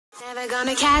Never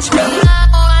gonna catch me.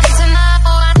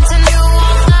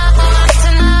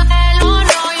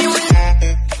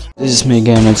 This is me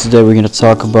again, and today we're gonna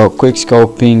talk about quick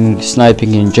scoping,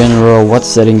 sniping in general, what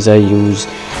settings I use,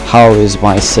 how is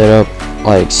my setup,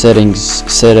 like settings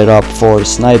set it up for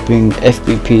sniping,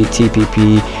 FPP,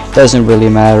 TPP, doesn't really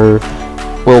matter,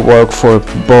 will work for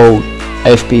both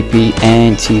FPP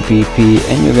and TPP,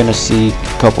 and you're gonna see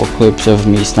a couple clips of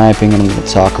me sniping, and I'm gonna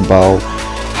talk about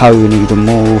how you need to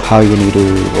move, how you need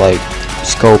to like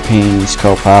scope in,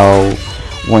 scope out,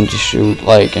 when to shoot,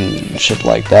 like, and shit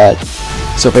like that.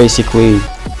 So basically,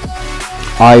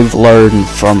 I've learned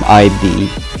from IB.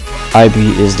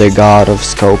 IB is the god of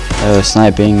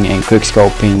sniping and quick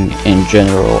scoping in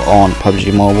general on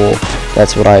Pubg Mobile.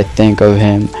 That's what I think of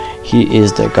him. He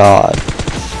is the god.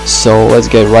 So let's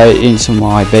get right into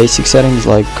my basic settings,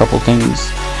 like a couple things.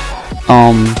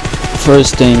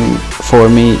 First thing for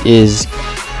me is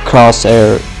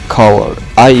crosshair color.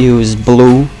 I use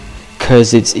blue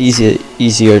because it's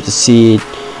easier to see it,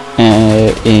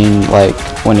 and in like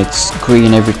when it's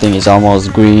green, everything is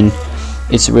almost green.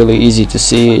 It's really easy to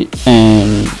see it,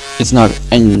 and it's not,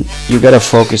 and you gotta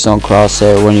focus on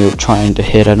crosshair when you're trying to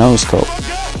hit a no scope.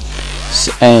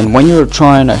 And when you're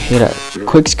trying to hit a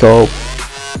quick scope,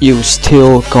 you're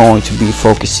still going to be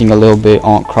focusing a little bit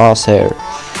on crosshair,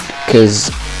 because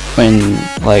when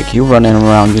like you're running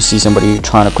around, you see somebody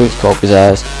trying to quick scope his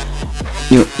ass,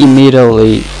 you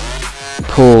immediately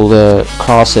pull the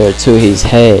crosshair to his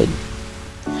head.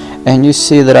 And you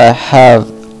see that I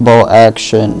have bolt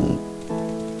action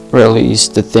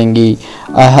released, the thingy,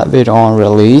 I have it on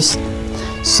release.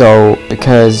 So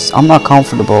because I'm not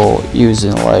comfortable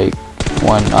using, like,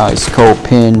 when I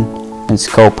scope in and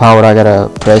scope out, I gotta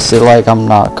press it, like, I'm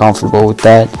not comfortable with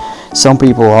that. Some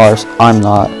people are, I'm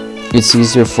not. It's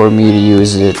easier for me to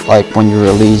use it like when you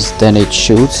release, then it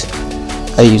shoots.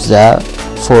 I use that.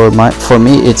 For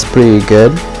me it's pretty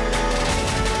good.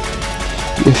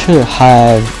 You should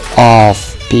have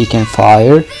off peek and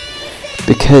fire,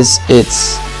 because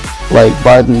it's like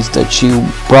buttons that you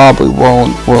probably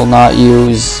will not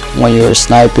use when you're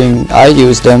sniping. I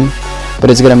use them, but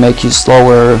it's gonna make you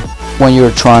slower when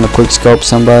you're trying to quick scope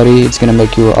somebody. It's gonna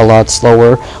make you a lot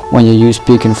slower when you use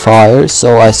peek and fire,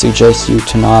 so I suggest you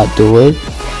to not do it.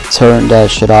 Turn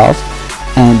that shit off,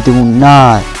 and do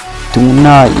not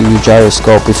use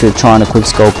gyroscope if you're trying to quick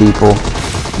scope people.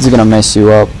 It's gonna mess you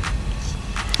up.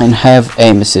 And have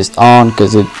aim assist on,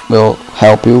 because it will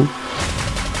help you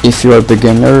if you're a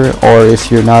beginner, or if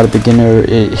you're not a beginner,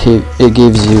 it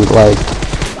gives you like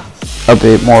a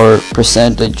bit more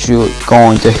percentage you're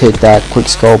going to hit that quick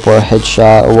scope or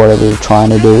headshot or whatever you're trying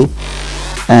to do.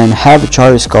 And have a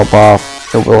gyroscope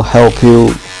off. It will help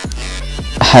you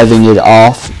having it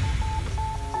off.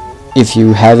 If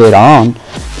you have it on,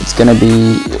 it's gonna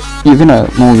be, you're gonna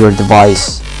move your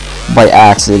device by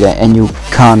accident, and you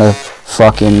kind of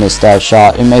fucking missed that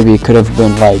shot. And maybe it could have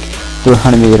been like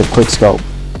 300-meter quick scope,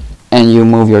 and you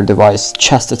move your device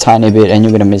just a tiny bit, and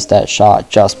you're gonna miss that shot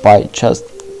just by just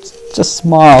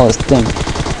smallest thing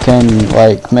can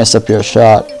like mess up your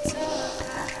shot.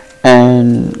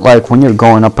 And like when you're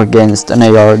going up against an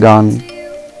AR gun,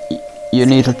 you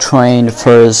need to train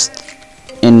first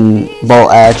in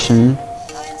bolt action.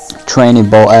 Train in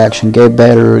bolt action, get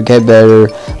better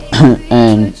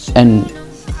and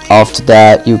after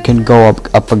that you can go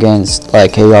up against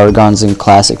like AR guns in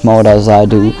classic mode, as I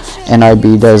do, and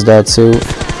IB does that too.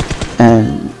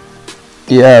 And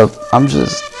yeah, I'm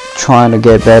just trying to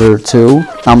get better too.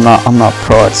 I'm not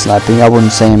pro at sniping. I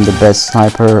wouldn't say I'm the best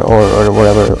sniper or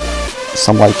whatever,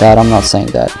 something like that. I'm not saying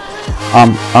that.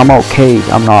 I'm okay.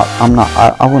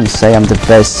 I wouldn't say I'm the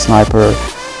best sniper.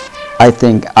 I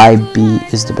think IB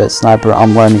is the best sniper.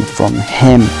 I'm learning from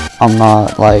him. I'm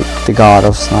not like the god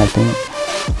of sniping.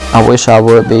 I wish I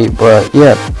would be, but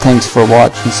yeah, thanks for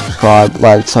watching. Subscribe,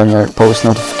 like, turn your post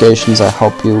notifications. I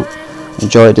hope you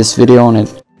enjoyed this video,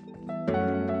 and